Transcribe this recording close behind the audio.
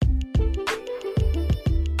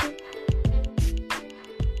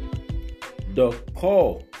The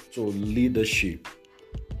call to leadership.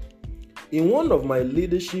 In one of my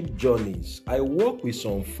leadership journeys, I worked with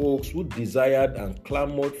some folks who desired and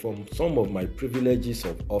clamored for some of my privileges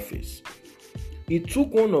of office. It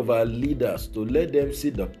took one of our leaders to let them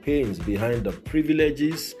see the pains behind the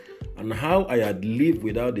privileges and how I had lived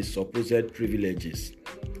without the supposed privileges.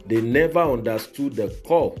 They never understood the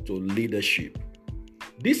call to leadership.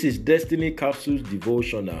 This is Destiny Capsules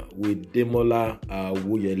Devotional with Demola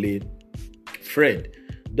Awuyele. Friend,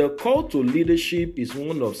 the call to leadership is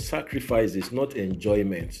one of sacrifices, not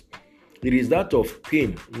enjoyment. It is that of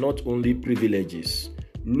pain, not only privileges.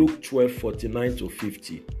 Luke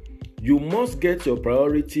 12:49-50. You must get your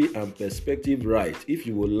priority and perspective right if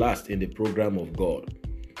you will last in the program of God.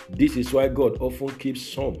 This is why God often keeps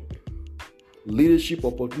some leadership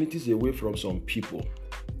opportunities away from some people.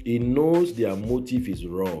 He knows their motive is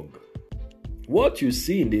wrong. What you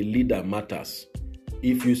see in the leader matters.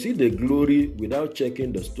 If you see the glory without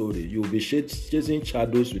checking the story, you'll be chasing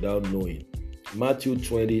shadows without knowing. Matthew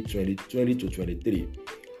 20-23.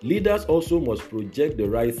 Leaders also must project the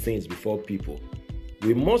right things before people.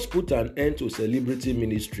 We must put an end to celebrity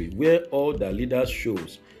ministry where all the leaders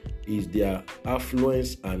shows is their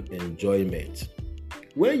affluence and enjoyment.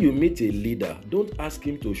 When you meet a leader, don't ask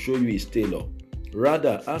him to show you his tailor.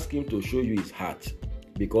 Rather, ask him to show you his heart.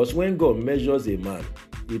 Because when God measures a man,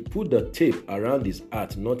 he put the tape around his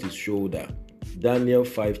heart, not his shoulder. Daniel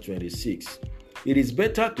 5:26. It is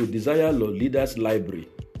better to desire your leader's library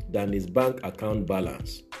than his bank account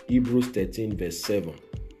balance. Hebrews 13:7.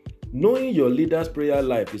 Knowing your leader's prayer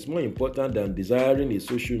life is more important than desiring a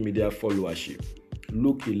social media followership.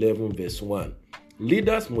 Luke 11:1.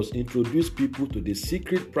 Leaders must introduce people to the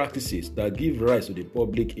secret practices that give rise to the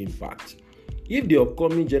public impact. If the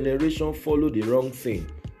upcoming generation follow the wrong thing,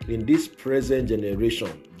 in this present generation,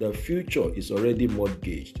 the future is already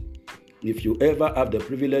mortgaged. If you ever have the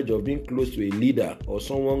privilege of being close to a leader or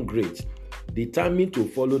someone great, determined to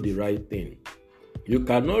follow the right thing. You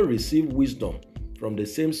cannot receive wisdom from the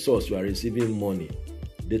same source you are receiving money.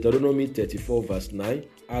 Deuteronomy 34:9,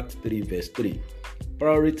 Acts 3:3.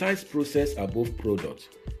 Prioritize process above product.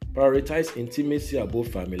 Prioritize intimacy above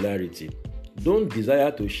familiarity. Don't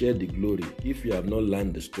desire to share the glory if you have not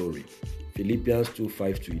learned the story. Philippians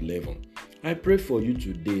 2:5-11. I pray for you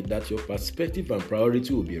today that your perspective and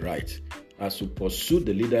priority will be right as you pursue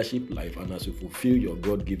the leadership life and as you fulfill your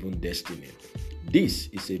God-given destiny. This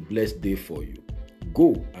is a blessed day for you.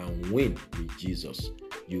 Go and win with Jesus.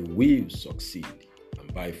 You will succeed.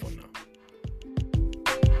 And bye for now.